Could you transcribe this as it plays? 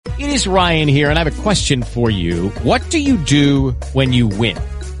It is Ryan here, and I have a question for you. What do you do when you win?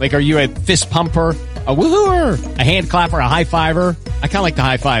 Like, are you a fist pumper, a woohooer, a hand clapper, a high fiver? I kind of like the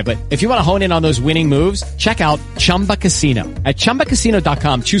high five, but if you want to hone in on those winning moves, check out Chumba Casino. At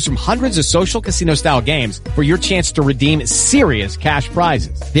ChumbaCasino.com, choose from hundreds of social casino-style games for your chance to redeem serious cash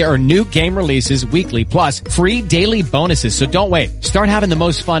prizes. There are new game releases weekly, plus free daily bonuses. So don't wait. Start having the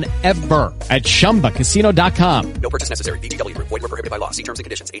most fun ever at ChumbaCasino.com. No purchase necessary. VGW. Void where prohibited by law. See terms and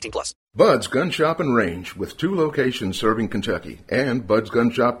conditions. 18+. Bud's Gun Shop and Range, with 2 locations serving Kentucky, and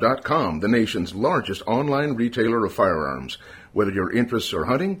budsgunshop.com, the nation's largest online retailer of firearms. Whether your interests are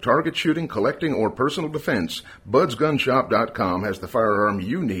hunting, target shooting, collecting, or personal defense, budsgunshop.com has the firearm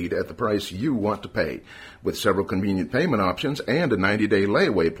you need at the price you want to pay. With several convenient payment options and a 90-day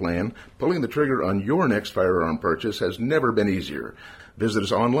layaway plan, pulling the trigger on your next firearm purchase has never been easier. Visit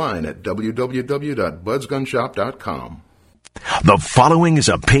us online at www.budsgunshop.com. The following is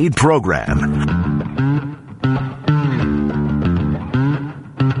a paid program.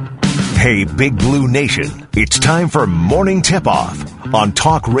 Hey, Big Blue Nation, it's time for Morning Tipoff on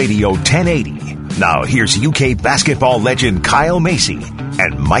Talk Radio 1080. Now, here's UK basketball legend Kyle Macy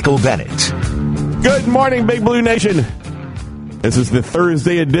and Michael Bennett. Good morning, Big Blue Nation. This is the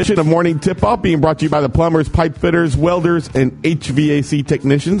Thursday edition of Morning Tipoff, being brought to you by the plumbers, pipe fitters, welders, and HVAC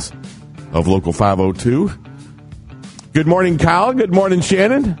technicians of Local 502. Good morning, Kyle. Good morning,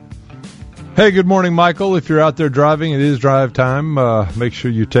 Shannon. Hey, good morning, Michael. If you're out there driving, it is drive time. Make sure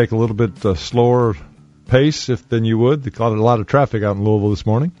you take a little bit slower pace than you would. They caught a lot of traffic out in Louisville this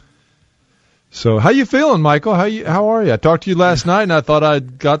morning. So how you feeling, Michael? How are you? I talked to you last night, and I thought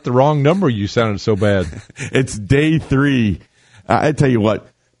I'd got the wrong number. You sounded so bad. It's day 3. I tell you what.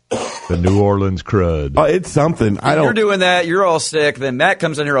 The New Orleans crud. Oh, it's something. You're doing that. You're all sick. Then Matt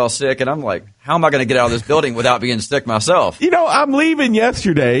comes in here all sick, and I'm like, how am I going to get out of this building without being sick myself? You know, I'm leaving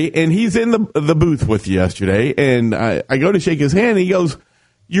yesterday, and he's in the booth with you yesterday, and I go to shake his hand, and he goes,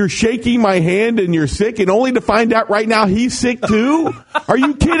 "You're shaking my hand, and you're sick," and only to find out right now he's sick too? Are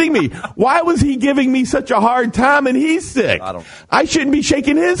you kidding me? Why was he giving me such a hard time, and he's sick? I shouldn't be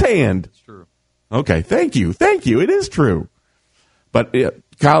shaking his hand. It's true. Okay, thank you. It is true. But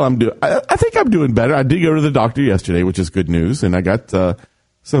Kyle, I think I'm doing better. I did go to the doctor yesterday, which is good news, and I got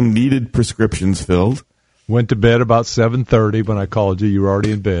some needed prescriptions filled. Went to bed about 7:30 when I called you. You were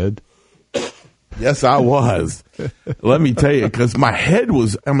already in bed. Yes, I was. Let me tell you, because my head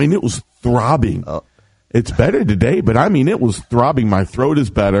was, it was throbbing. It's better today, but it was throbbing. My throat is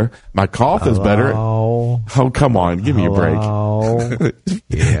better. My cough is better. Oh, come on. Give me a break.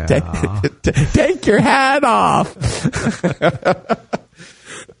 Yeah. Take your hat off.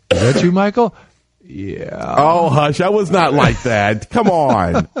 Is that you, Michael? Yeah. Oh, hush. I was not like that. Come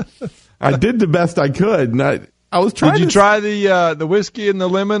on. I did the best I could. And I was trying. Did you try the whiskey and the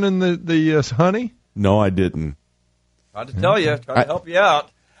lemon and the honey? No, I didn't. Tried to tell you. Tried to help you out.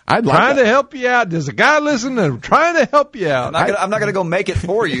 Trying to help you out. There's a guy listening and trying to help you out. I'm not going to go make it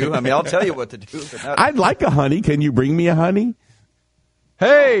for you. I'll tell you what to do. I'd like a honey. Can you bring me a honey?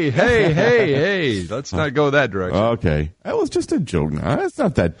 Hey. Let's not go that direction. Okay. That was just a joke. No, it's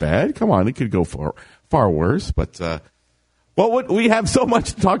not that bad. Come on. It could go far worse. But, we have so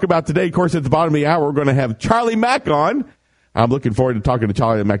much to talk about today. Of course, at the bottom of the hour, we're going to have Charlie Mac on. I'm looking forward to talking to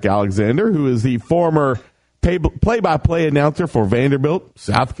Charlie McAlexander, who is the former play-by-play announcer for Vanderbilt,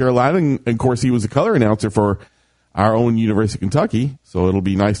 South Carolina. And, of course, he was a color announcer for our own University of Kentucky. So it'll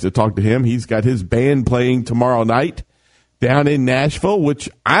be nice to talk to him. He's got his band playing tomorrow night down in Nashville, which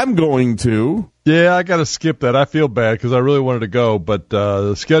I'm going to. Yeah, I got to skip that. I feel bad because I really wanted to go, but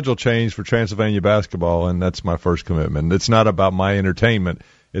the schedule changed for Transylvania basketball, and that's my first commitment. It's not about my entertainment.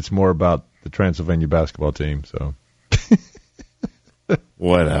 It's more about the Transylvania basketball team. So,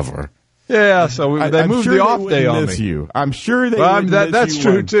 whatever. Yeah, so they moved the off day on me. You. I'm sure they would miss you. That's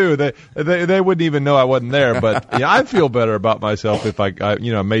true too. They wouldn't even know I wasn't there. But I feel better about myself if I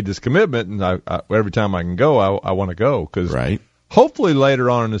made this commitment, and I every time I can go, I want to go because hopefully later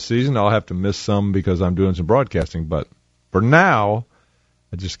on in the season I'll have to miss some because I'm doing some broadcasting. But for now,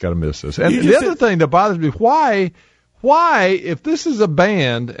 I just got to miss this. And the other thing that bothers me, why, if this is a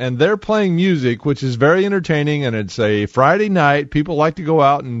band and they're playing music, which is very entertaining, and it's a Friday night, people like to go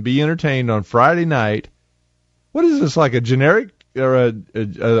out and be entertained on Friday night. What is this, like a generic or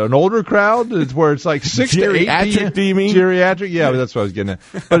an older crowd? It's where it's like 6 to 8 p.m. Geriatric, do you mean? Geriatric, yeah, that's what I was getting at.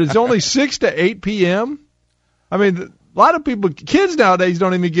 But it's only 6 to 8 p.m.? A lot of people, kids nowadays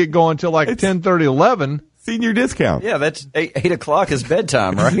don't even get going until like 10:30, 11. Senior discount. Yeah, that's 8 o'clock is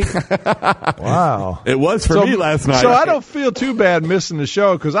bedtime, right? Wow. It was for me last night. So I don't feel too bad missing the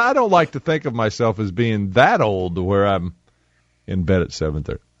show because I don't like to think of myself as being that old where I'm in bed at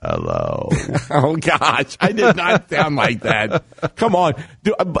 7:30. Hello. Oh, gosh. I did not sound like that. Come on.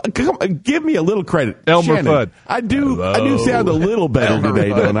 Give me a little credit. Elmer Shannon, Fudd. I do sound a little better today,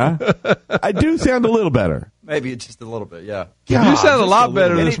 don't I? I do sound a little better. Maybe just a little bit, yeah. You sound a lot a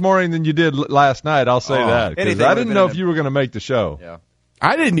better little this morning than you did last night. I'll say that. 'Cause I didn't know if you were going to make the show. Yeah.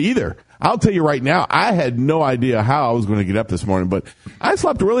 I didn't either. I'll tell you right now, I had no idea how I was going to get up this morning, but I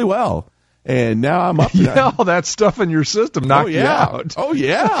slept really well. And now I'm up. Yeah, all that stuff in your system knocked you out. Oh,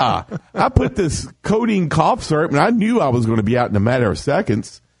 yeah. I put this codeine cough syrup, and I knew I was going to be out in a matter of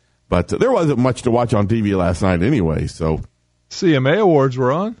seconds. But there wasn't much to watch on TV last night anyway, so. CMA Awards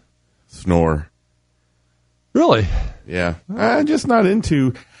were on? Snore. Really? Yeah. I'm just not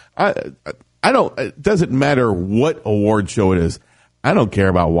into. I don't. It doesn't matter what award show it is. I don't care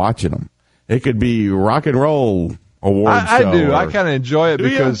about watching them. It could be rock and roll award show. I do. I kind of enjoy it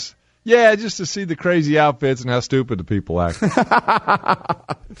because. Yeah, just to see the crazy outfits and how stupid the people act.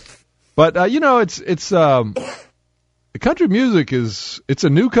 But it's country music it's a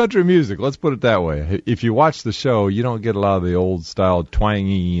new country music. Let's put it that way. If you watch the show, you don't get a lot of the old style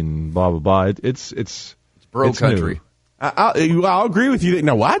twangy and blah blah blah. It's bro country. I'll agree with you.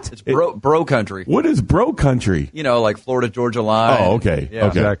 Now what? It's bro country. What is bro country? Like Florida Georgia Line. Oh, okay. Yeah.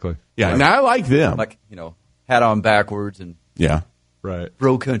 Okay. Exactly. Yeah, now I like them. Like hat on backwards and Right.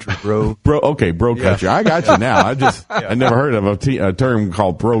 bro country, bro. Bro country. I got you now. I never heard of a term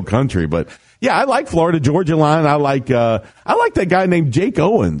called bro country, but yeah, I like Florida Georgia Line. I like that guy named Jake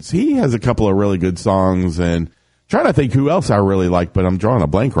Owens. He has a couple of really good songs, and trying to think who else I really like, but I'm drawing a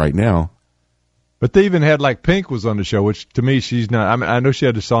blank right now. But they even had Pink was on the show, which to me she's not. I mean, I know she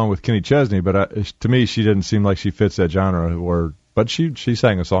had a song with Kenny Chesney, but to me she didn't seem like she fits that genre. But she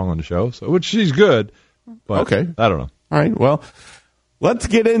sang a song on the show, so which she's good. But okay, I don't know. All right, well. Let's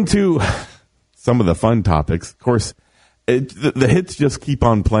get into some of the fun topics. Of course, the hits just keep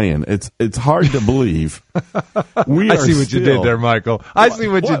on playing. It's hard to believe. I see what you did there, Michael. I see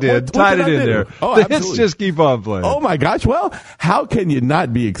what you did. Tied it in there. Oh, the absolutely. hits just keep on playing. Oh, my gosh. Well, how can you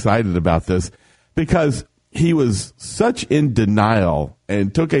not be excited about this? Because he was such in denial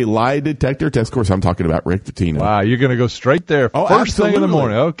and took a lie detector test. Of course, I'm talking about Rick Pitino. Wow, you're going to go straight there. Oh, First absolutely. thing in the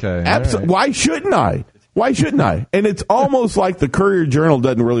morning. Okay. Right. Why shouldn't I? Why shouldn't I? And it's almost like the Courier-Journal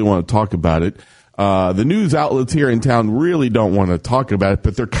doesn't really want to talk about it. The news outlets here in town really don't want to talk about it,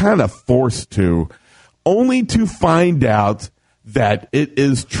 but they're kind of forced to, only to find out that it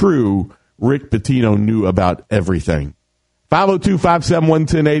is true Rick Pitino knew about everything.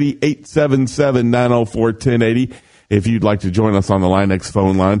 502-571-1080, 877-904-1080 if you'd like to join us on the Line-X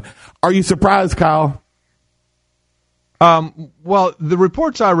phone line. Are you surprised, Kyle? Well, the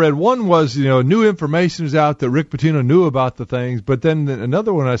reports I read, one was, new information is out that Rick Pitino knew about the things, but then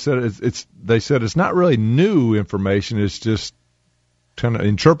another one I said, they said it's not really new information, it's just kind of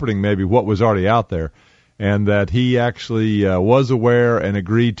interpreting maybe what was already out there, and that he actually was aware and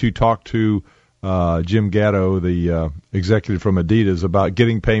agreed to talk to Jim Gatto, the executive from Adidas, about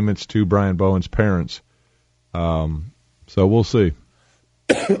getting payments to Brian Bowen's parents. So we'll see.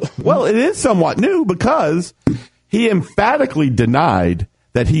 Well, it is somewhat new because he emphatically denied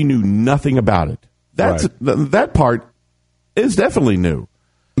that he knew nothing about it. That part is definitely new.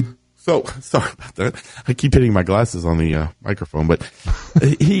 So sorry about that. I keep hitting my glasses on the microphone, but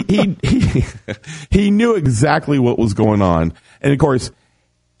he knew exactly what was going on, and of course,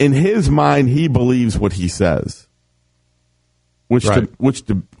 in his mind, he believes what he says, which I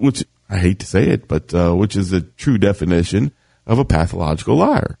hate to say it, but which is the true definition of a pathological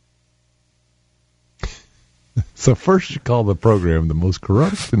liar. So first you call the program the most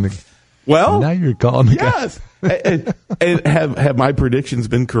corrupt, and now you're calling the yes. and have my predictions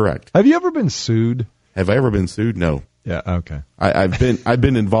been correct? Have you ever been sued? Have I ever been sued? No. Yeah. Okay. I've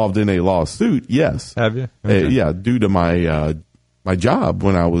been involved in a lawsuit. Yes. Have you? Okay. Yeah, due to my my job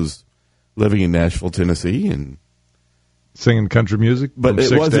when I was living in Nashville, Tennessee, and singing country music from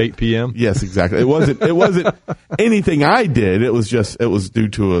 6 to 8 p.m. Yes, exactly. It wasn't anything I did. It was due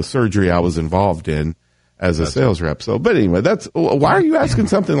to a surgery I was involved in as a sales rep. So, but anyway, why are you asking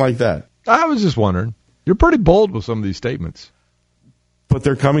something like that? I was just wondering. You're pretty bold with some of these statements, but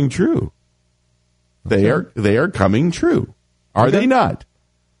they're coming true. Okay. They are coming true. Are they not?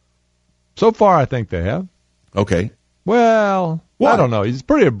 So far, I think they have. Okay. Well, I don't know. It's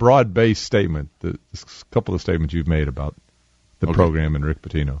pretty a broad-based statement. A couple of statements you've made about the program and Rick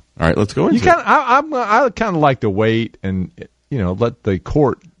Pitino. All right, let's go into it. I kind of like to wait and let the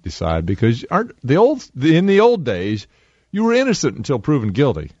court decide, because in the old days you were innocent until proven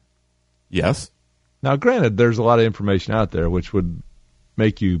guilty. Yes. Now, granted, there's a lot of information out there which would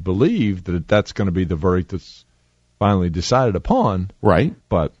make you believe that that's going to be the verdict that's finally decided upon. Right.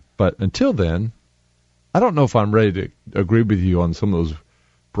 But until then, I don't know if I'm ready to agree with you on some of those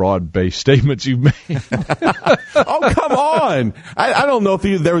broad-based statements you've made. Oh, come on. I don't know if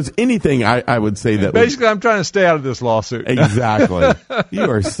there was anything I would say that basically, I'm trying to stay out of this lawsuit. Exactly. You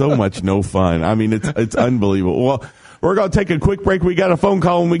are so much no fun. I mean, it's unbelievable. Well, we're going to take a quick break. We got a phone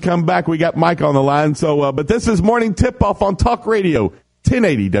call when we come back. We got Mike on the line. So, but this is Morning Tip-Off on Talk Radio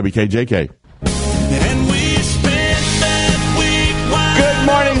 1080 WKJK. And we spent that Good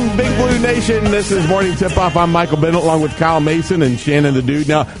morning, Big Blue Nation. This is Morning Tip-Off. I'm Michael Bennett along with Kyle Mason and Shannon the Dude.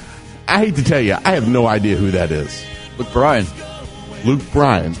 Now, I hate to tell you, I have no idea who that is. Luke Bryan. Luke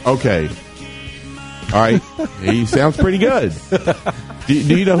Bryan. Okay. All right. He sounds pretty good. Do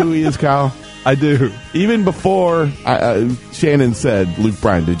you know who he is, Kyle? I do. Even before Shannon said Luke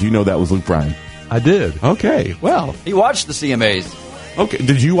Bryan, did you know that was Luke Bryan? I did. Okay. Well. He watched the CMAs. Okay.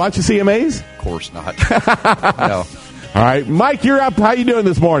 Did you watch the CMAs? Of course not. No. All right. Mike, you're up. How you doing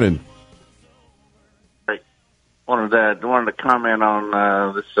this morning? Wanted to comment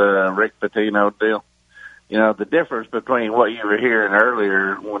on this Rick Pitino deal. You know, the difference between what you were hearing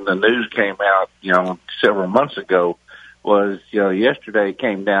earlier when the news came out, you know, several months ago was, you know, yesterday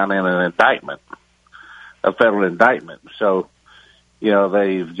came down in an indictment, a federal indictment. So, you know,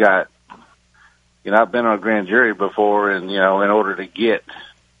 they've got, you know, I've been on a grand jury before, and, you know, in order to get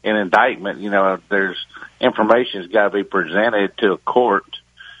an indictment, you know, there's information's got to be presented to a court,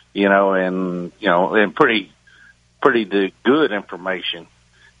 you know, and pretty good information.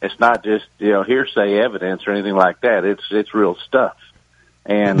 It's not just, you know, hearsay evidence or anything like that. It's real stuff.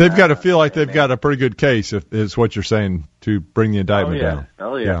 And they've got to feel like they've got a pretty good case, if is what you're saying, to bring the indictment down.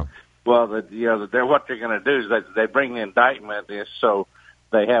 Oh yeah. Well, what they're going to do is they bring the indictment so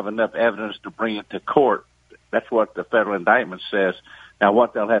they have enough evidence to bring it to court. That's what the federal indictment says. Now,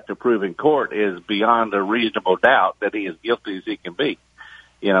 what they'll have to prove in court is beyond a reasonable doubt that he is guilty as he can be.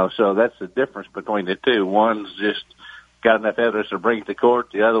 You know, so that's the difference between the two. One's just got enough evidence to bring it to court.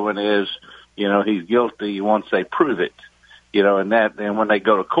 The other one is, you know, he's guilty once they prove it. You know, and when they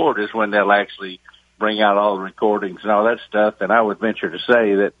go to court is when they'll actually bring out all the recordings and all that stuff. And I would venture to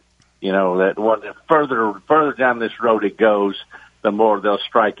say that, you know, that the further down this road it goes, the more they'll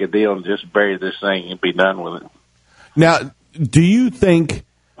strike a deal and just bury this thing and be done with it. Now, do you think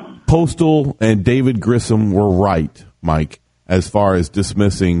Postal and David Grissom were right, Mike, as far as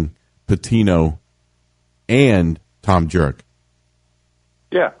dismissing Pitino and Tom Jurek?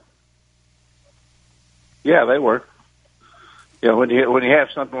 Yeah. Yeah, they were. You know, when you have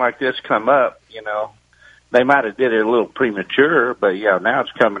something like this come up, you know, they might have did it a little premature, but yeah, now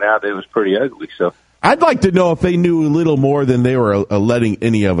it's coming out. It was pretty ugly. So I'd like to know if they knew a little more than they were letting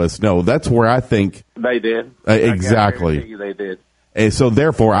any of us know. That's where I think they did. Exactly. They did. And so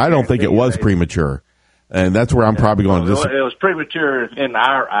therefore, I don't think it was premature. And that's where I'm probably going to It was premature in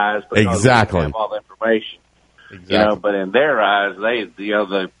our eyes because exactly. we didn't have all the information. Exactly. You know, but in their eyes,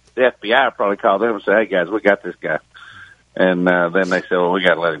 the FBI probably called them and said, "Hey guys, we got this guy," and then they said, "Well, we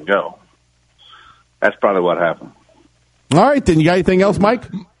got to let him go." That's probably what happened. All right, then you got anything else, Mike?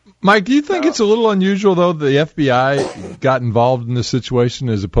 Mike, do you think it's a little unusual, though, the FBI got involved in this situation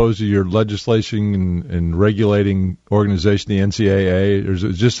as opposed to your legislation and regulating organization, the NCAA? Or is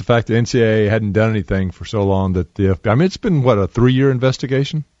it just the fact that the NCAA hadn't done anything for so long that the FBI... I mean, it's been, a 3-year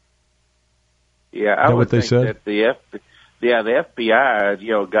investigation? Yeah, I would think that the FBI,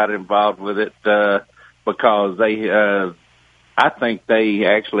 you know, got involved with it because I think they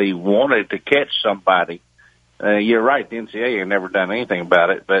actually wanted to catch somebody. You're right, the NCAA had never done anything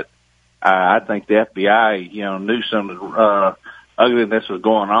about it, but I think the FBI, you know, knew some ugliness was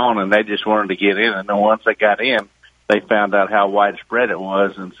going on, and they just wanted to get in. And then once they got in, they found out how widespread it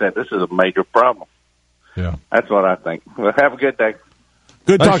was and said, "This is a major problem." Yeah, that's what I think. Well, have a good day.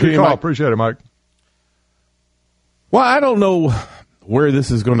 Good talking to you, Mike. Appreciate it, Mike. Well, I don't know where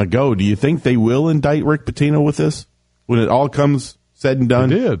this is going to go. Do you think they will indict Rick Pitino with this when it all comes said and done?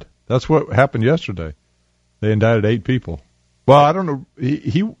 They did. That's what happened yesterday. They indicted 8 people. Well, I don't know.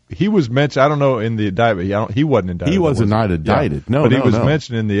 He was mentioned. I don't know in the indictment. He wasn't indicted. He was not indicted. Yeah. But he was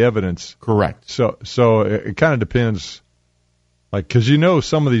mentioned in the evidence. Correct. So it kind of depends. Like, because you know,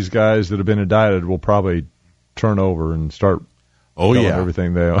 some of these guys that have been indicted will probably turn over and start.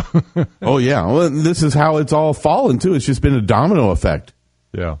 Everything they own. Oh yeah. Well, this is how it's all fallen too. It's just been a domino effect.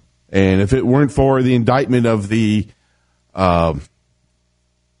 Yeah. And if it weren't for the indictment of the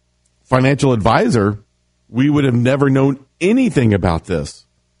financial advisor, we would have never known anything about this.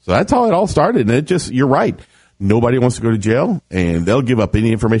 So that's how it all started. And you're right. Nobody wants to go to jail, and they'll give up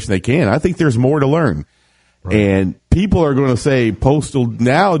any information they can. I think there's more to learn. Right. And people are going to say Postal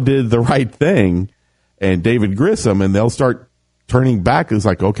now did the right thing, and David Grissom, and they'll start turning back. It's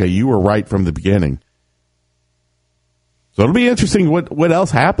like, okay, you were right from the beginning. So it'll be interesting what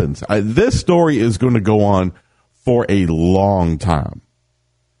else happens. This story is going to go on for a long time.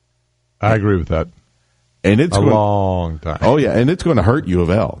 I agree with that. And it's a long time. Oh, yeah, and it's going to hurt U of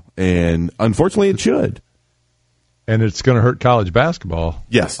L. And unfortunately, it should. And it's going to hurt college basketball.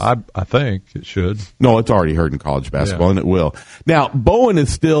 Yes. I think it should. No, it's already hurting college basketball, and it will. Now, Bowen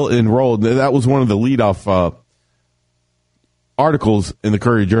is still enrolled. That was one of the leadoff articles in the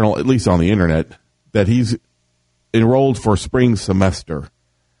Courier-Journal, at least on the Internet, that he's enrolled for spring semester.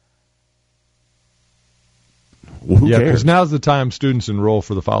 Well, who cares? Because now's the time students enroll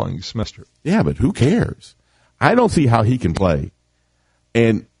for the following semester. Yeah, but who cares? I don't see how he can play.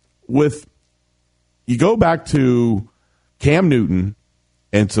 And you go back to Cam Newton,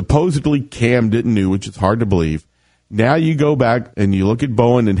 and supposedly Cam didn't know, which is hard to believe. Now you go back and you look at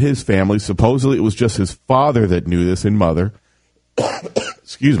Bowen and his family. Supposedly it was just his father that knew this and mother.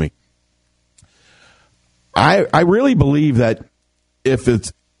 Excuse me. I really believe that if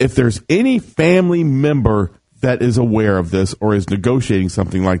there's any family member that is aware of this or is negotiating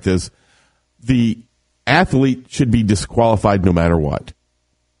something like this, the athlete should be disqualified no matter what.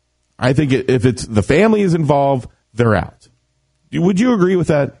 I think if it's the family is involved, they're out. Would you agree with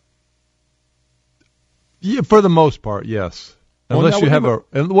that? Yeah, for the most part, yes. Unless you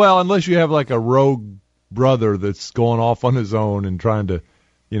have like a rogue brother that's going off on his own and trying to,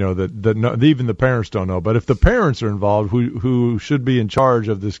 that even the parents don't know. But if the parents are involved, who should be in charge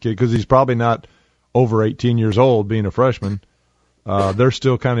of this kid, because he's probably not over 18 years old, being a freshman, they're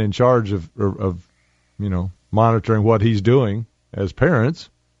still kind of in charge of monitoring what he's doing as parents.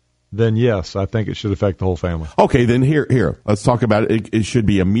 Then yes, I think it should affect the whole family. Okay, then here, let's talk about it. It should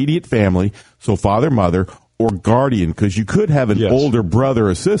be immediate family, so father, mother, or guardian, because you could have an older brother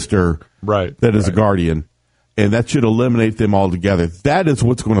or sister that is a guardian, and that should eliminate them altogether. That is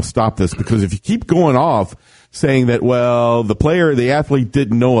what's going to stop this, because if you keep going off saying that, well, the athlete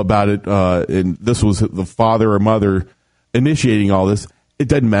didn't know about it, and this was the father or mother initiating all this, it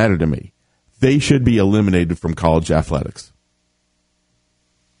doesn't matter to me. They should be eliminated from college athletics.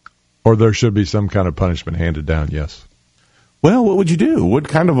 Or there should be some kind of punishment handed down, yes. Well, what would you do? What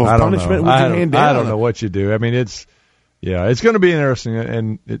kind of a punishment would you hand down? I don't know what you do. I mean, it's going to be interesting.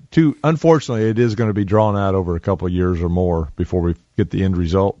 And unfortunately, it is going to be drawn out over a couple of years or more before we get the end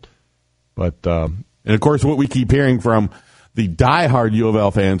result. But and, of course, what we keep hearing from the diehard U of L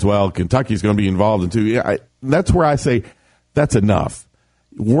fans, well, Kentucky's going to be involved in too. Yeah, that's where I say that's enough.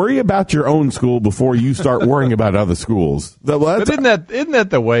 Worry about your own school before you start worrying about other schools. But isn't that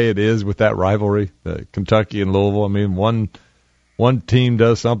the way it is with that rivalry, Kentucky and Louisville? I mean, one team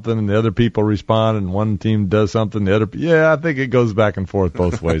does something and the other people respond, and one team does something the other. Yeah, I think it goes back and forth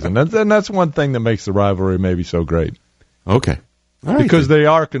both ways, and that's one thing that makes the rivalry maybe so great. Okay. All right, because they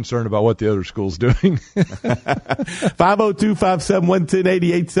are concerned about what the other school's doing.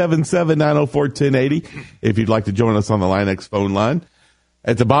 502-571-1080, 877-904-1080. If you'd like to join us on the Line X phone line.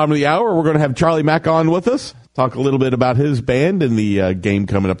 At the bottom of the hour, we're going to have Charlie Mack on with us, talk a little bit about his band and the game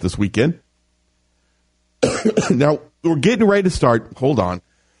coming up this weekend. Now, we're getting ready to start. Hold on.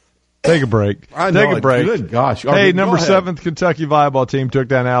 Take a break. Take a break. Good gosh. Hey, number 7th Kentucky volleyball team took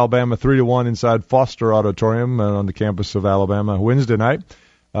down Alabama 3-1 inside Foster Auditorium on the campus of Alabama Wednesday night.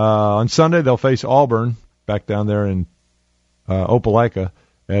 On Sunday, they'll face Auburn back down there in Opelika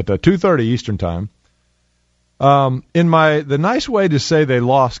at 2:30 Eastern Time. In the nice way to say they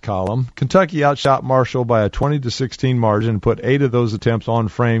lost column, Kentucky outshot Marshall by a 20-16 margin and put 8 of those attempts on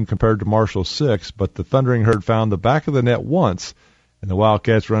frame compared to Marshall's 6, but the Thundering Herd found the back of the net once, and the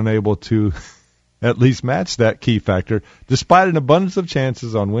Wildcats were unable to at least match that key factor, despite an abundance of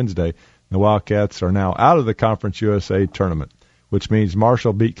chances on Wednesday. The Wildcats are now out of the Conference USA tournament, which means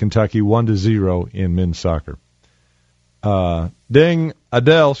Marshall beat Kentucky 1-0 in men's soccer. Ding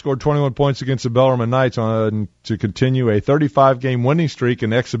Adele scored 21 points against the Bellarmine Knights to continue a 35-game winning streak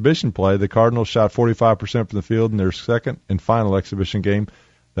in exhibition play. The Cardinals shot 45% from the field in their second and final exhibition game.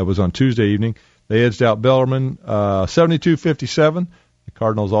 That was on Tuesday evening. They edged out Bellarmine 72-57. The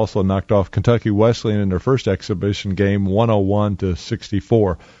Cardinals also knocked off Kentucky Wesleyan in their first exhibition game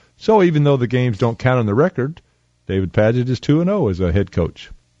 101-64. So even though the games don't count on the record, David Padgett is 2-0 as a head coach.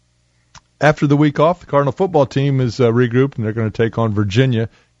 After the week off, the Cardinal football team is regrouped, and they're going to take on Virginia,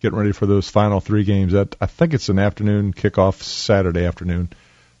 getting ready for those final 3 games. I think it's an afternoon kickoff Saturday afternoon.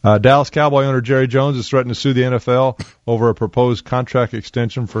 Dallas Cowboy owner Jerry Jones is threatening to sue the NFL over a proposed contract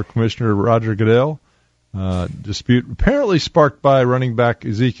extension for Commissioner Roger Goodell. Dispute apparently sparked by running back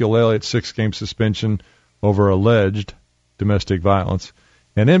Ezekiel Elliott's 6-game suspension over alleged domestic violence.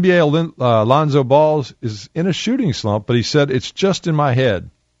 And NBA Lonzo Ball is in a shooting slump, but he said, it's just in my head.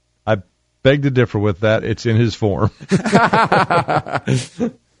 I beg to differ with that. It's in his form.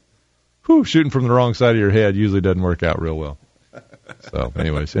 Shooting from the wrong side of your head usually doesn't work out real well. So,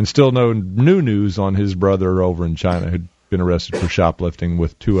 anyways, and still no new news on his brother over in China who'd been arrested for shoplifting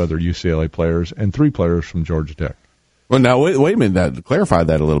with 2 other UCLA players and 3 players from Georgia Tech. Well, now, wait a minute. Clarify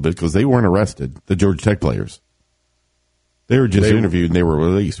that a little bit, because they weren't arrested, the Georgia Tech players. They were just interviewed and they were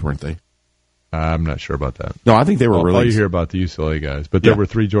released, weren't they? I'm not sure about that. No, I think they were released. All you hear about the UCLA guys. But there were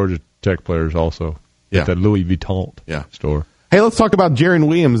 3 Georgia Tech players also at that Louis Vuitton store. Hey, let's talk about Jaron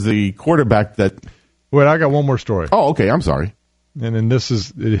Williams, the quarterback that... Wait, I got one more story. Oh, okay. I'm sorry. And then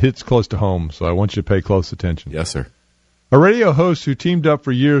it hits close to home, so I want you to pay close attention. Yes, sir. A radio host who teamed up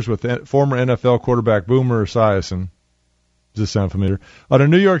for years with former NFL quarterback Boomer Esiason, does this sound familiar, on a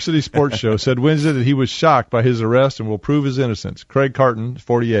New York City sports show, said Wednesday that he was shocked by his arrest and will prove his innocence. Craig Carton,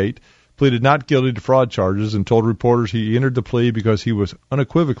 48, pleaded not guilty to fraud charges and told reporters he entered the plea because he was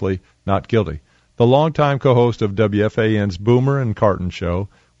unequivocally not guilty. The longtime co-host of WFAN's Boomer and Carton show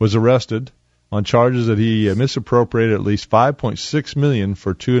was arrested on charges that he misappropriated at least $5.6 million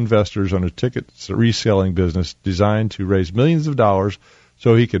for 2 investors on a ticket reselling business designed to raise millions of dollars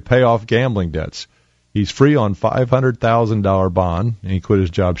so he could pay off gambling debts. He's free on $500,000 bond, and he quit his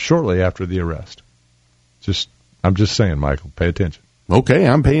job shortly after the arrest. I'm just saying, Michael, pay attention. Okay,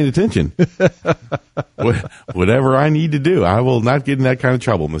 I'm paying attention. Whatever I need to do, I will not get in that kind of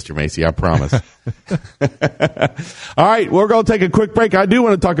trouble, Mr. Macy, I promise. All right, we're going to take a quick break. I do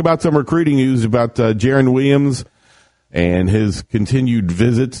want to talk about some recruiting news about Jaron Williams and his continued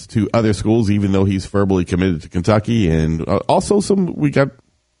visits to other schools, even though he's verbally committed to Kentucky. And also we got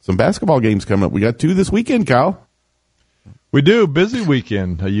some basketball games coming up. We got 2 this weekend, Kyle. We do. Busy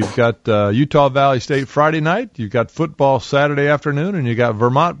weekend. You've got Utah Valley State Friday night. You've got football Saturday afternoon, and you got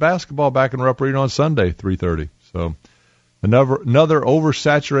Vermont basketball back in Rupp Arena on Sunday, 3:30. So another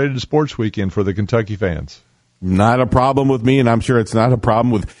oversaturated sports weekend for the Kentucky fans. Not a problem with me, and I'm sure it's not a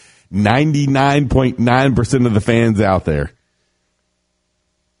problem with 99.9% of the fans out there.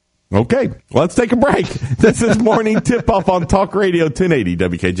 Okay, let's take a break. This is Morning Tipoff on Talk Radio 1080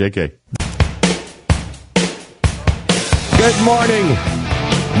 WKJK. Good morning.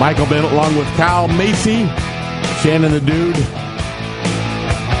 Michael Bennett along with Kyle Macy, Shannon the Dude.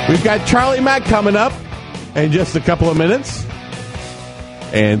 We've got Charlie Mack coming up in just a couple of minutes.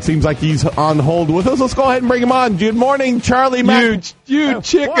 And seems like he's on hold with us. Let's go ahead and bring him on. Good morning, Charlie Mack. You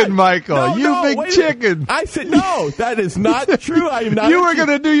chicken, what? Michael. No, big chicken. I said, no, that is not true. I am not. You were going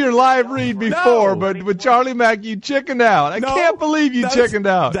to do your live read before, but with Charlie Mack, you chickened out. I can't believe you chickened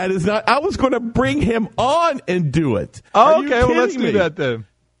out. That is not. I was going to bring him on and do it. Oh, okay, well, let's do that then.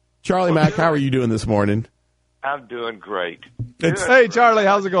 Charlie Mack, how are you doing this morning? I'm doing great. Hey, Charlie,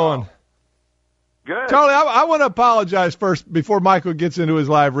 how's it going? Good. Charlie, I want to apologize first before Michael gets into his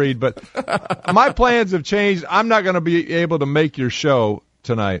live read, but my plans have changed. I'm not going to be able to make your show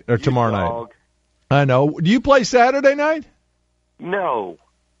tonight or tomorrow night. I know. Do you play Saturday night? No.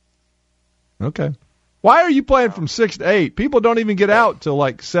 Okay. Why are you playing from 6 to 8? People don't even get out till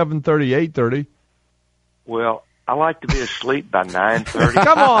like 7:30, 8:30. Well, I like to be asleep by 9:30.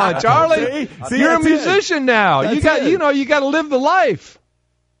 Come on, Charlie. See, you're a musician now. You got to live the life.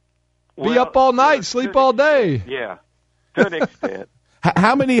 Be up all night, sleep all day. Yeah, to an extent.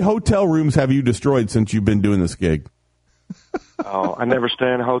 How many hotel rooms have you destroyed since you've been doing this gig? Oh, I never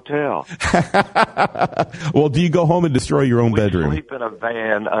stay in a hotel. Well, do you go home and destroy your own bedroom? We sleep in a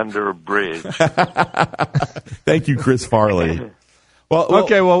van under a bridge. Thank you, Chris Farley.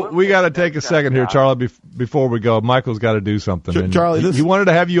 Well, we got to take a second here, Charlie, before we go. Michael's got to do something. Charlie, he wanted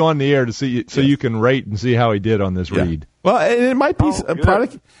to have you on the air to see so you can rate and see how he did on this read. Well, it might be a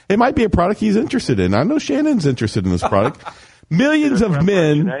product. It might be a product he's interested in. I know Shannon's interested in this product. Millions of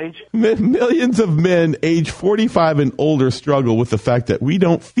men age 45 and older struggle with the fact that we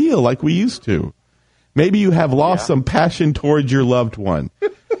don't feel like we used to. Maybe you have lost some passion towards your loved one.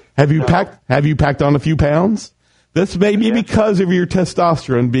 Have you packed on a few pounds? This may be because of your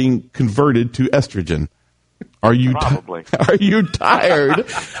testosterone being converted to estrogen. Are you tired?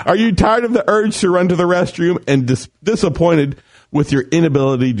 Are you tired of the urge to run to the restroom and disappointed with your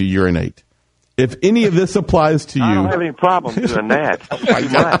inability to urinate? If any of this applies to you, I don't have any problem doing that.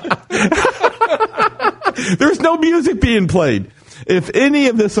 There's no music being played. If any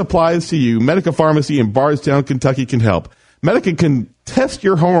of this applies to you, Medica Pharmacy in Bardstown, Kentucky can help. Medica can test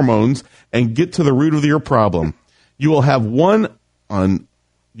your hormones and get to the root of your problem. You will have one-on-one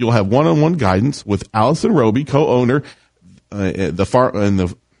guidance with Allison Roby, co-owner. I've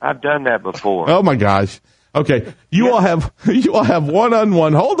done that before. Oh my gosh! Okay, you all have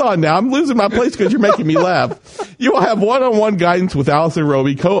one-on-one. Hold on now, I'm losing my place because you're making me laugh. You will have one-on-one guidance with Allison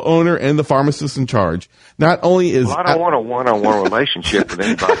Roby, co-owner and the pharmacist in charge. Not only is I don't want a one-on-one relationship with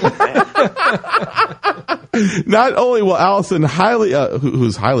anybody like that. Not only will Allison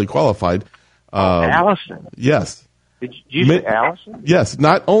who's highly qualified. Allison? Yes. Did you say Allison? Yes.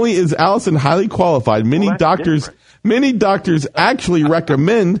 Not only is Allison highly qualified, many doctors actually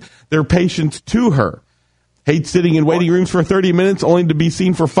recommend their patients to her. Hate sitting in waiting rooms for 30 minutes only to be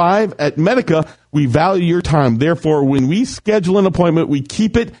seen for 5? At Medica, we value your time. Therefore, when we schedule an appointment, we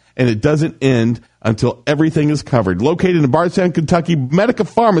keep it, and it doesn't end until everything is covered. Located in Bardstown, Kentucky, Medica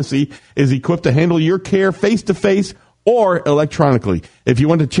Pharmacy is equipped to handle your care face-to-face or electronically. If you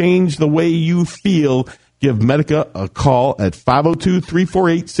want to change the way you feel, give Medica a call at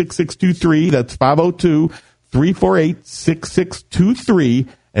 502-348-6623. That's 502-348-6623.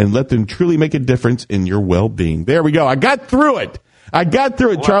 And let them truly make a difference in your well-being. There we go. I got through it.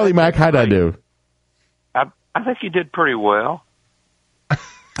 Well, Charlie Mack, how'd I do? I think you did pretty well.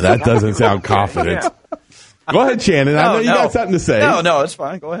 That doesn't sound confident. Yeah. Go ahead, Shannon. I know you got something to say. No, it's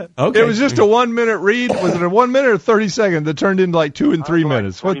fine. Go ahead. Okay. It was just a 1 minute read. Was it a 1 minute or 30 seconds that turned into like 2 and 3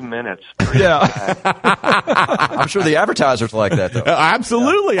 minutes? 3 minutes. Yeah. I'm sure the advertisers like that, though.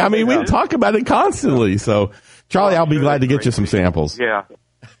 Absolutely. I mean, we talk about it constantly. So, Charlie, I'll be glad to get you some samples. Yeah.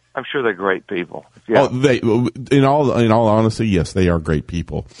 I'm sure they're great people. Yeah. Oh, in all honesty, yes, they are great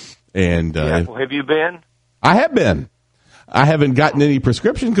people. And well, have you been? I have been. I haven't gotten any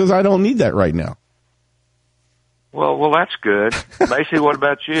prescription because I don't need that right now. Well, that's good. Macy, what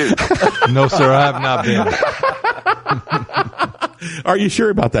about you? No, sir, I have not been. Are you sure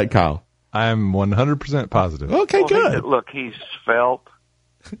about that, Kyle? I am 100% positive. Okay, good. He's svelte,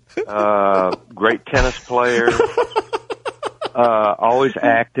 great tennis player. Always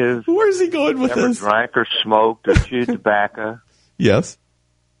active. Where's he going with Never this? Never drank or smoked or chewed tobacco. Yes.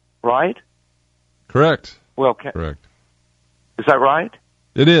 Right? Correct. Well, correct. Is that right?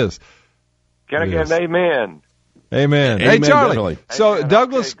 It is. Can I get an amen? Amen. Hey, Charlie. Definitely. So, amen.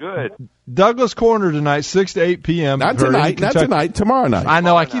 Douglas, okay, good. Douglas Corner tonight, 6 to 8 p.m. Not tonight, tomorrow night. I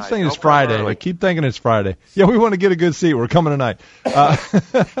know, I keep thinking it's Friday. I keep thinking it's Friday. Yeah, we want to get a good seat. We're coming tonight.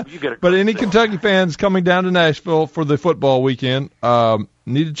 But any Kentucky fans coming down to Nashville for the football weekend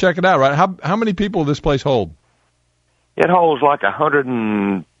need to check it out, right? How many people does this place hold? It holds like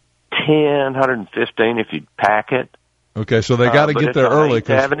 110, 115 if you pack it. Okay, so they got to get there early. 8th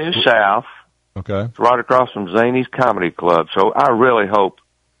Avenue South. Okay. It's right across from Zany's Comedy Club. So I really hope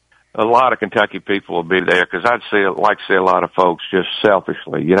a lot of Kentucky people will be there because I'd like to see a lot of folks just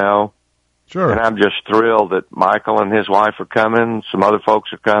selfishly, you know. Sure. And I'm just thrilled that Michael and his wife are coming. Some other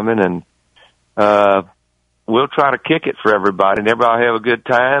folks are coming, and we'll try to kick it for everybody, and everybody have a good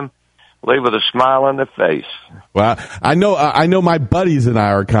time. Leave with a smile on their face. Well, I know my buddies and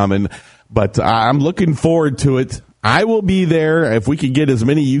I are coming, but I'm looking forward to it. I will be there. If we could get as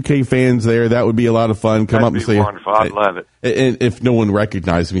many UK fans there, that would be a lot of fun. Come up and say, wonderful. I'd love it. And if no one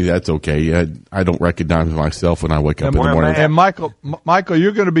recognizes me, that's okay. I don't recognize myself when I wake up in the morning. And Michael,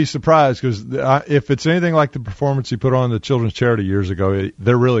 you're going to be surprised because if it's anything like the performance you put on the Children's Charity years ago,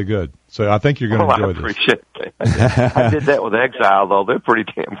 they're really good. So I think you're going to enjoy this. I appreciate that. I did that with Exile, though. They're pretty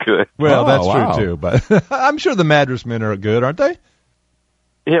damn good. Well, that's true, too. But I'm sure the Madras men are good, aren't they?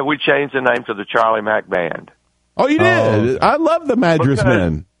 Yeah, we changed the name to the Charlie Mack Band. Oh, you did? I love the Madras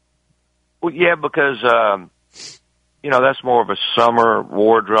men. Well, yeah, because, that's more of a summer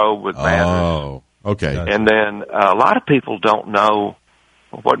wardrobe with Madras. Oh, okay. And then a lot of people don't know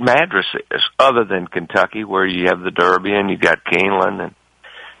what Madras is, other than Kentucky, where you have the Derby and you got Keeneland and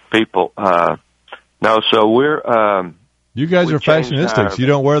people. So we're... you guys are fashionistics. You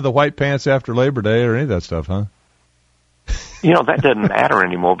don't wear the white pants after Labor Day or any of that stuff, huh? That doesn't matter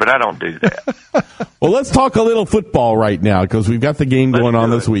anymore, but I don't do that. Well, let's talk a little football right now because we've got the game going on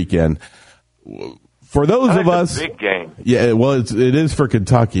this weekend. For those of us, big game. Yeah, well, it is for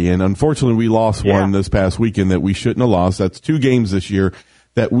Kentucky, and unfortunately, we lost one this past weekend that we shouldn't have lost. That's 2 games this year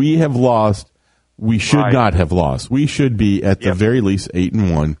that we have lost. We should not have lost. We should be at the very least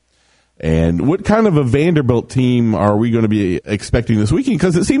 8-1. And what kind of a Vanderbilt team are we going to be expecting this weekend?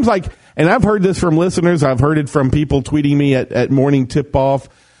 Because it seems like, and I've heard this from listeners, I've heard it from people tweeting me at Morning Tipoff,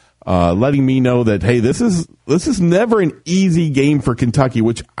 letting me know that, hey, this is never an easy game for Kentucky,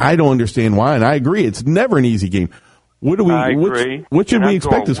 which I don't understand why, and I agree, it's never an easy game. I agree. What should we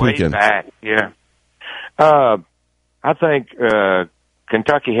expect this weekend? Yeah. I think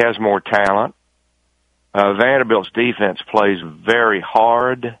Kentucky has more talent. Vanderbilt's defense plays very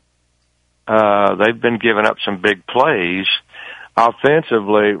hard. They've been giving up some big plays,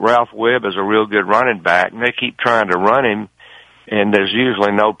 offensively, Ralph Webb is a real good running back, and they keep trying to run him, and there's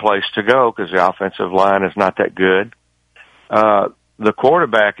usually no place to go because the offensive line is not that good. The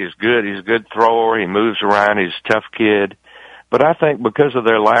quarterback is good. He's a good thrower. He moves around. He's a tough kid. But I think because of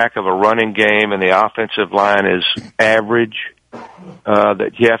their lack of a running game and the offensive line is average,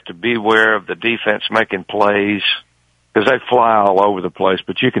 that you have to beware of the defense making plays because they fly all over the place,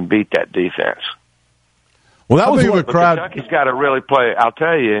 but you can beat that defense. Well, that was what Kentucky's got to really play. I'll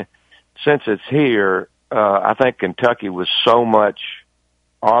tell you, since it's here, I think Kentucky was so much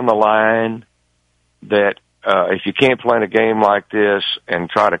on the line that if you can't play in a game like this and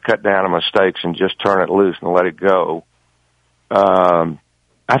try to cut down on mistakes and just turn it loose and let it go, I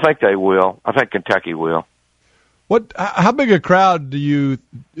think they will. I think Kentucky will. How big a crowd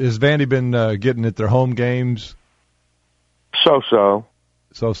has Vandy been getting at their home games? So.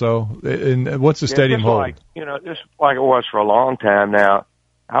 And what's the stadium hold? Just like it was for a long time now.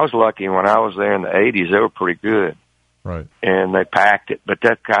 I was lucky when I was there in the 80s. They were pretty good. Right. And they packed it. But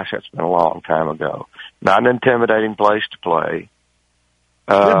that's been a long time ago. Not an intimidating place to play.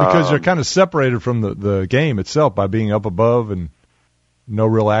 Because you're kind of separated from the game itself by being up above and no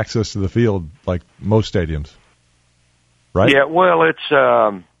real access to the field like most stadiums. Right? Yeah, well, it's,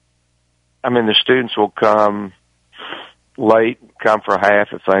 the students will come late, come for half.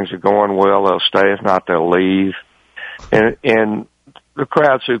 If things are going well, they'll stay. If not, they'll leave. And the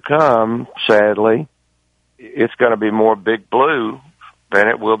crowds who come, sadly, it's going to be more big blue than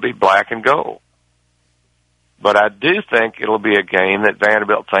it will be black and gold. But I do think it'll be a game that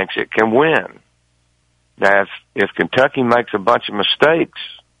Vanderbilt thinks it can win. Now, if Kentucky makes a bunch of mistakes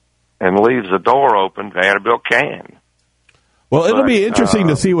and leaves the door open, Vanderbilt can. Well, it'll be interesting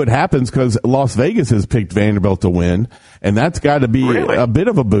to see what happens because Las Vegas has picked Vanderbilt to win, and that's got to be a bit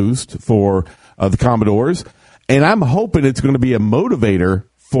of a boost for the Commodores. And I'm hoping it's going to be a motivator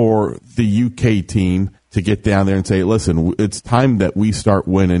for the UK team to get down there and say, listen, it's time that we start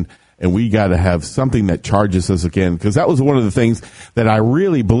winning, and we got to have something that charges us again. Because that was one of the things that I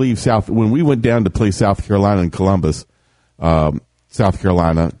really believe when we went down to play South Carolina and Columbia, South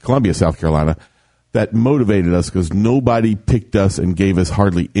Carolina, that motivated us because nobody picked us and gave us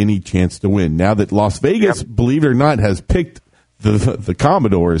hardly any chance to win. Now that Las Vegas, believe it or not, has picked the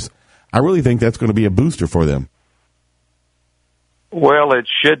Commodores, I really think that's going to be a booster for them. Well, it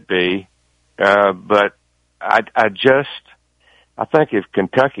should be, but I think if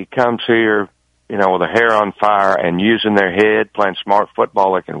Kentucky comes here, with a hair on fire and using their head, playing smart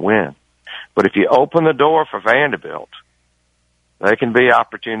football, they can win. But if you open the door for Vanderbilt, they can be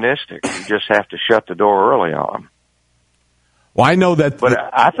opportunistic. You just have to shut the door early on them. Well, I know that, but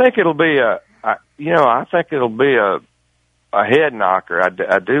I think it'll be a head knocker.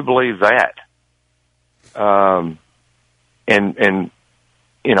 I do believe that. And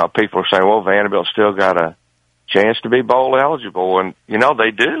people are saying, well, Vanderbilt still got a chance to be bowl eligible, and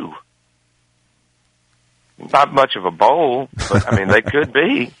they do. Not much of a bowl, but they could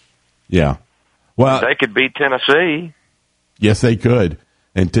be. Yeah. Well, they could beat Tennessee. Yes, they could.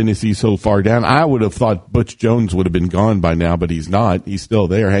 And Tennessee's so far down. I would have thought Butch Jones would have been gone by now, but he's not. He's still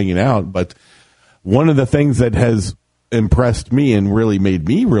there hanging out. But one of the things that has impressed me and really made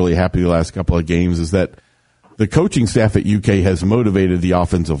me really happy the last couple of games is that the coaching staff at UK has motivated the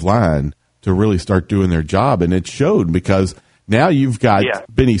offensive line to really start doing their job. And it showed because now you've got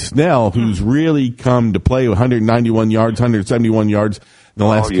Benny Snell, who's really come to play 191 yards, 171 yards in the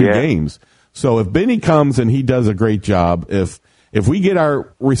last two games. So if Benny comes and he does a great job, if we get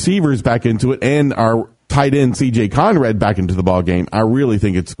our receivers back into it and our tight end C.J. Conrad back into the ball game, I really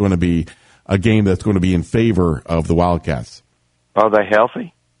think it's going to be a game that's going to be in favor of the Wildcats. Are they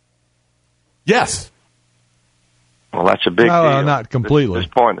healthy? Yes. Well, that's a big deal. Not completely. At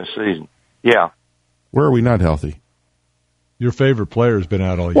this point in the season. Yeah. Where are we not healthy? Your favorite player's been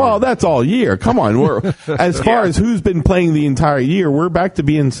out all year. Well, that's all year. Come on. As far as who's been playing the entire year, we're back to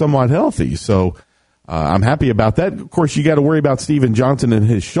being somewhat healthy. So I'm happy about that. Of course, you got to worry about Steven Johnson and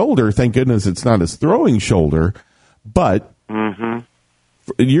his shoulder. Thank goodness it's not his throwing shoulder. But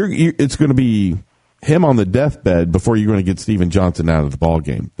it's going to be him on the deathbed before you're going to get Steven Johnson out of the ball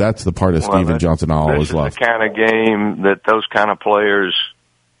game. That's the part of Steven Johnson I always love. This is the kind of game that those kind of players,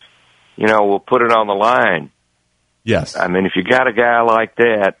 will put it on the line. Yes. If you got a guy like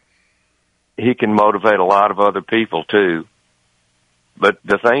that, he can motivate a lot of other people too. But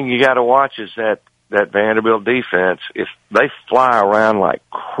the thing you got to watch is that Vanderbilt defense, if they fly around like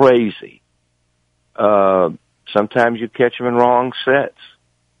crazy, sometimes you catch them in wrong sets.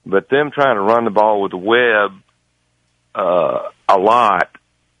 But them trying to run the ball with the Webb a lot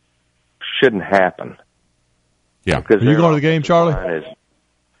shouldn't happen. Yeah. Are you going to the game, Charlie?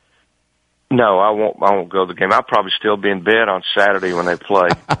 No, I won't go to the game. I'll probably still be in bed on Saturday when they play.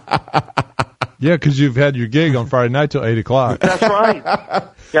 Yeah, because you've had your gig on Friday night till 8 o'clock. That's right.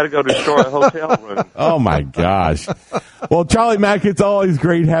 Got to go destroy a hotel room. Oh, my gosh. Well, Charlie Mack, it's always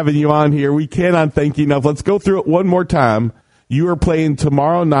great having you on here. We cannot thank you enough. Let's go through it one more time. You are playing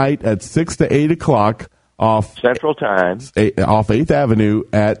tomorrow night at 6 to 8 o'clock off Central Time. Off 8th Avenue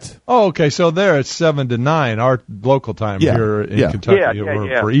at... Oh, okay. So there it's 7 to 9, our local time here in Kentucky,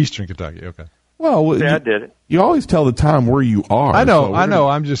 or Eastern Kentucky. Okay. Well, I did it. You always tell the time where you are. I know.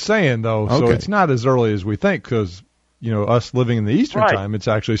 I'm just saying, though, so Okay. it's not as early as we think because, us living in the Eastern time, it's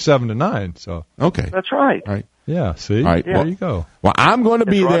actually 7 to 9. So Okay. That's right. All right. Yeah, see? All right. There you go. Well, I'm going to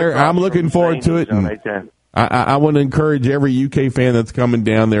be there. I'm looking forward to it. And I want to encourage every UK fan that's coming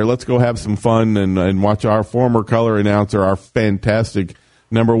down there. Let's go have some fun and watch our former color announcer, our fantastic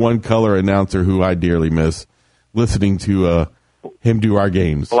number one color announcer, who I dearly miss, listening to him do our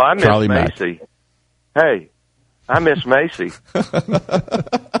games. Well, I miss Charlie Macy. Hey, I miss Macy.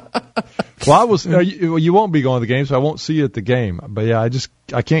 Well, you won't be going to the game, so I won't see you at the game. But yeah,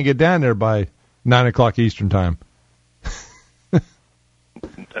 I can't get down there by 9 o'clock Eastern time.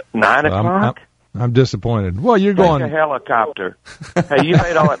 9 o'clock? I'm disappointed. Well, you're going. Take a helicopter. Hey, you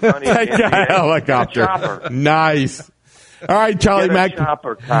made all that money. Take a helicopter. Chopper. Nice. All right, Charlie Mack.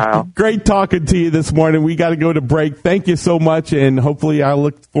 Chopper, Kyle. Great talking to you this morning. We got to go to break. Thank you so much, and hopefully I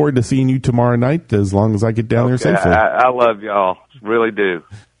look forward to seeing you tomorrow night as long as I get down there safely. I love y'all. Really do.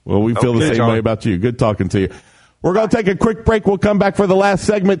 Well, we feel the same way about you. Good talking to you. We're going to take a quick break. We'll come back for the last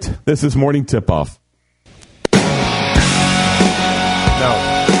segment. This is Morning Tipoff.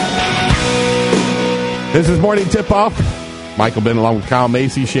 This is Morning Tipoff. Michael Bennett along with Kyle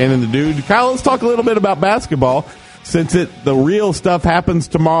Macy, Shannon the Dude. Kyle, let's talk a little bit about basketball since the real stuff happens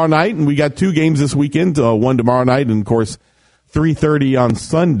tomorrow night, and we got 2 games this weekend, one tomorrow night and, of course, 3:30 on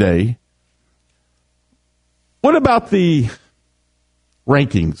Sunday. What about the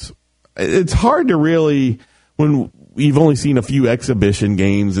rankings? It's hard to really, when we've only seen a few exhibition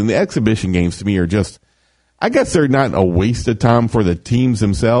games, and the exhibition games to me are just, I guess they're not a waste of time for the teams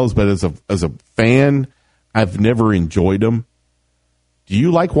themselves, but as a fan, I've never enjoyed them. Do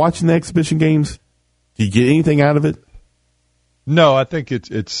you like watching the exhibition games? Do you get anything out of it? No, I think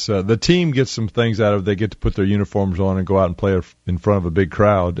it's the team gets some things out of it. They get to put their uniforms on and go out and play in front of a big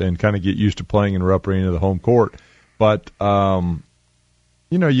crowd and kind of get used to playing in the upper end of the home court. But the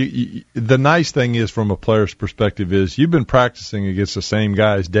nice thing is, from a player's perspective, is you've been practicing against the same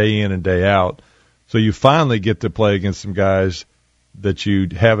guys day in and day out, so you finally get to play against some guys that you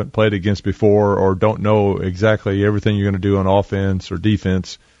haven't played against before or don't know exactly everything you're going to do on offense or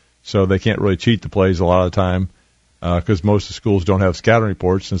defense, so they can't really cheat the plays a lot of the time because most of the schools don't have scouting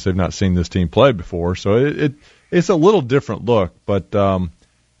reports since they've not seen this team play before. So it's a little different look, but I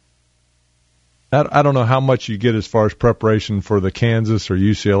don't know how much you get as far as preparation for the Kansas or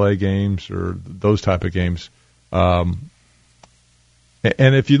UCLA games or those type of games.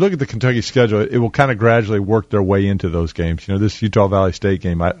 And if you look at the Kentucky schedule, it will kind of gradually work their way into those games. This Utah Valley State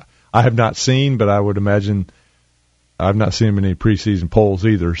game, I have not seen, but I would imagine I've not seen them in any preseason polls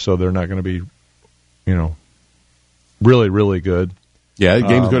either, so they're not going to be, really, really good. Yeah, the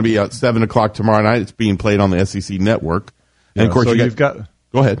game's going to be at 7 o'clock tomorrow night. It's being played on the SEC Network. And, of course, so you've got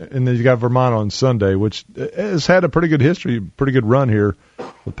 – go ahead. And then you got Vermont on Sunday, which has had a pretty good history, pretty good run here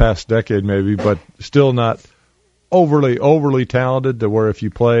the past decade maybe, but still not – overly talented to where if you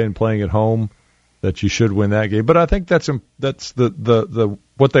playing at home that you should win that game. But I think that's the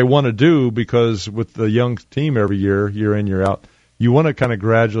what they want to do, because with the young team every year in, year out, you want to kind of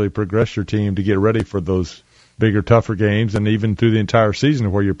gradually progress your team to get ready for those bigger, tougher games, and even through the entire season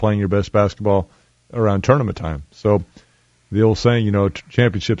where you're playing your best basketball around tournament time. So the old saying,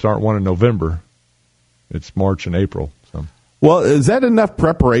 championships aren't won in November. It's March and April. So, well, is that enough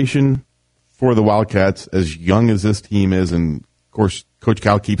preparation for the Wildcats, as young as this team is? And, of course, Coach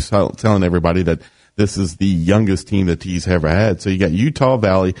Cal keeps telling everybody that this is the youngest team that he's ever had. So you got Utah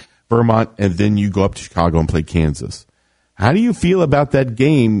Valley, Vermont, and then you go up to Chicago and play Kansas. How do you feel about that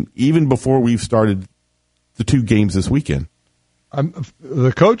game, even before we've started the 2 games this weekend?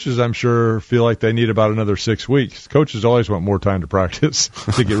 The coaches, I'm sure, feel like they need about another 6 weeks. Coaches always want more time to practice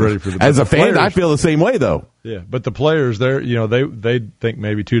to get ready for the As a fan, players, I feel the same way, though. Yeah, but the players, they think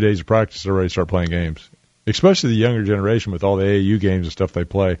maybe 2 days of practice they're ready to start playing games. Especially the younger generation with all the AAU games and stuff they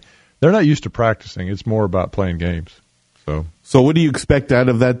play. They're not used to practicing. It's more about playing games. So what do you expect out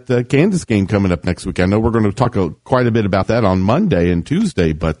of that Kansas game coming up next week? I know we're going to talk quite a bit about that on Monday and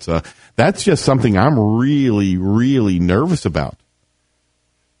Tuesday, but that's just something I'm really, really nervous about.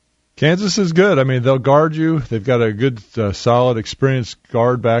 Kansas is good. I mean, they'll guard you. They've got a good, solid, experienced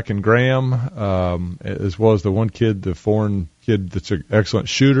guard back in Graham, as well as the one kid, the foreign kid that's an excellent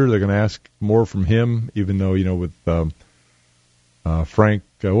shooter. They're going to ask more from him, even though, with Frank,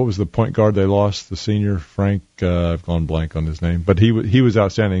 what was the point guard they lost, the senior, Frank, I've gone blank on his name, but he was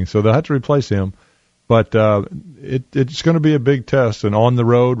outstanding, so they'll have to replace him. But it's going to be a big test, and on the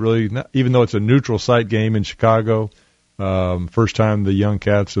road, really, even though it's a neutral site game in Chicago, first time the young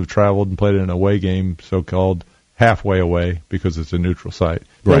Cats have traveled and played in an away game, so-called halfway away, because it's a neutral site.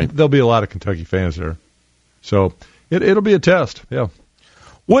 Right. There'll be a lot of Kentucky fans there. So it'll be a test, yeah.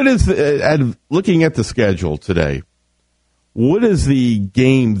 What is, looking at the schedule today, what is the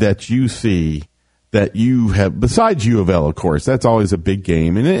game that you see that you have, besides U of L, of course, that's always a big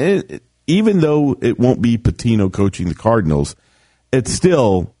game, and even though it won't be Pitino coaching the Cardinals, it's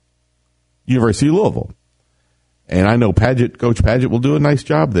still University of Louisville. And I know Coach Padgett will do a nice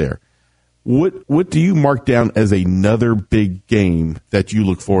job there. What do you mark down as another big game that you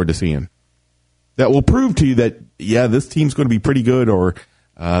look forward to seeing? That will prove to you that, yeah, this team's going to be pretty good, or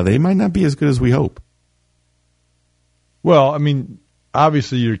they might not be as good as we hope. Well, I mean,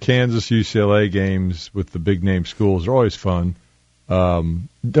 obviously your Kansas UCLA games with the big name schools are always fun.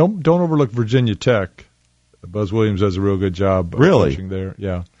 Don't overlook Virginia Tech. Buzz Williams does a real good job coaching there.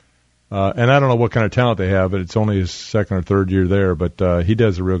 Yeah. And I don't know what kind of talent they have, but it's only his second or third year there. But he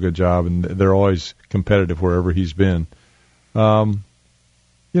does a real good job, and they're always competitive wherever he's been.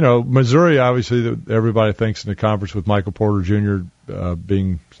 Missouri, obviously, everybody thinks in the conference with Michael Porter Jr.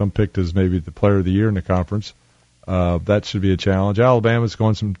 Being some picked as maybe the player of the year in the conference. That should be a challenge. Alabama's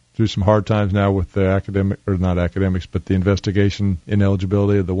going through some hard times now with the the investigation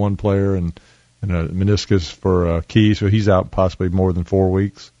ineligibility of the one player and a meniscus for Key, so he's out possibly more than 4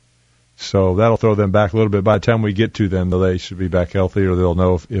 weeks. So that'll throw them back a little bit. By the time we get to them, they should be back healthy, or they'll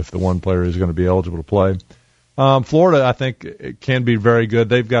know if the one player is going to be eligible to play. Florida, I think, it can be very good.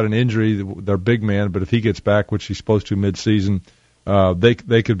 They've got an injury, their big man, but if he gets back, which he's supposed to mid-season,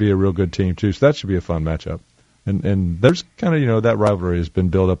 they could be a real good team too. So that should be a fun matchup. And there's kind of, that rivalry has been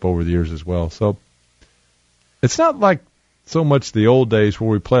built up over the years as well. So it's not like so much the old days where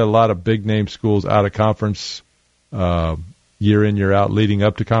we play a lot of big-name schools out of conference year in, year out, leading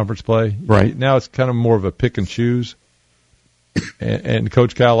up to conference play. Right. Now it's kind of more of a pick and choose. And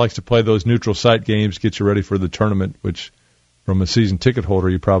Coach Kyle likes to play those neutral site games, get you ready for the tournament, which from a season ticket holder,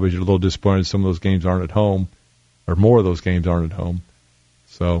 you probably are a little disappointed some of those games aren't at home, or more of those games aren't at home.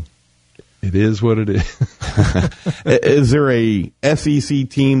 So it is what it is. Is there a SEC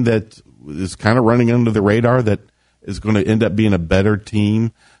team that is kind of running under the radar that is going to end up being a better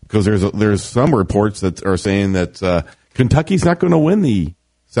team? Because there's some reports that are saying that Kentucky's not going to win the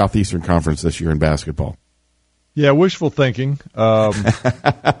Southeastern Conference this year in basketball. Yeah, wishful thinking.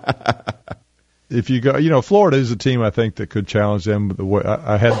 If you go, Florida is a team I think that could challenge them.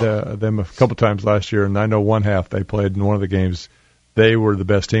 I had them a couple times last year, and I know one half they played in one of the games. They were the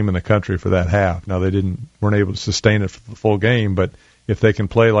best team in the country for that half. Now they weren't able to sustain it for the full game, but if they can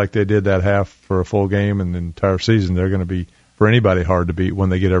play like they did that half for a full game and the entire season, they're going to be for anybody hard to beat when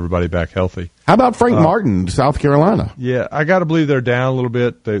they get everybody back healthy. How about Frank Martin, South Carolina? Yeah, I got to believe they're down a little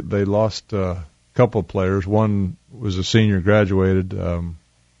bit. They lost a couple of players. One was a senior, graduated. The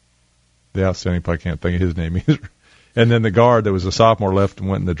outstanding, I can't think of his name either. And then the guard that was a sophomore left and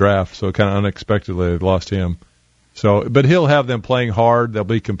went in the draft, so kind of unexpectedly they lost him. So, but he'll have them playing hard. They'll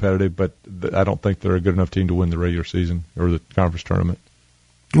be competitive, but I don't think they're a good enough team to win the regular season or the conference tournament.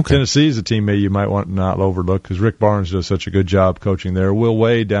 Okay. Tennessee is a team maybe you might want to not overlook because Rick Barnes does such a good job coaching there. Will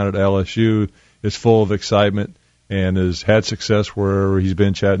Wade down at LSU is full of excitement and has had success wherever he's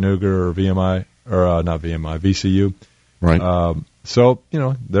been, Chattanooga or VCU. Right. So,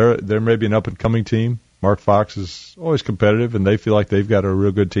 they're maybe an up-and-coming team. Mark Fox is always competitive, and they feel like they've got a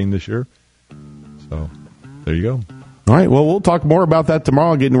real good team this year. So, there you go. All right, well, we'll talk more about that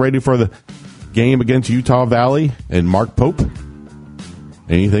tomorrow, getting ready for the game against Utah Valley and Mark Pope.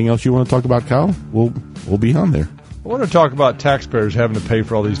 Anything else you want to talk about, Kyle? We'll be on there. I want to talk about taxpayers having to pay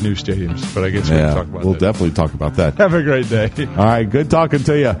for all these new stadiums, but I guess we'll talk about that. We'll definitely talk about that. Have a great day. All right, good talking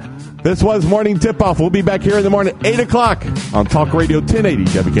to you. This was Morning Tipoff. We'll be back here in the morning at 8 o'clock on Talk Radio 1080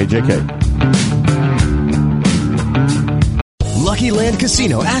 WKJK. Lucky Land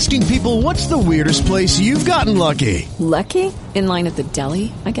Casino, asking people, what's the weirdest place you've gotten lucky? Lucky? In line at the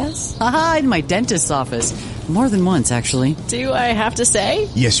deli, I guess? Aha, in my dentist's office. More than once, actually. Do I have to say?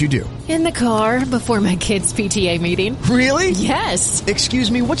 Yes, you do. In the car before my kids' PTA meeting. Really? Yes. Excuse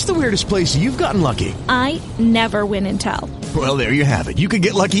me, what's the weirdest place you've gotten lucky? I never win and tell. Well, there you have it. You can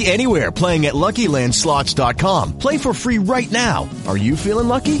get lucky anywhere, playing at LuckyLandSlots.com. Play for free right now. Are you feeling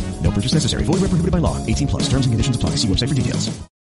lucky? No purchase necessary. Void where prohibited by law. 18+. Terms and conditions apply. See website for details.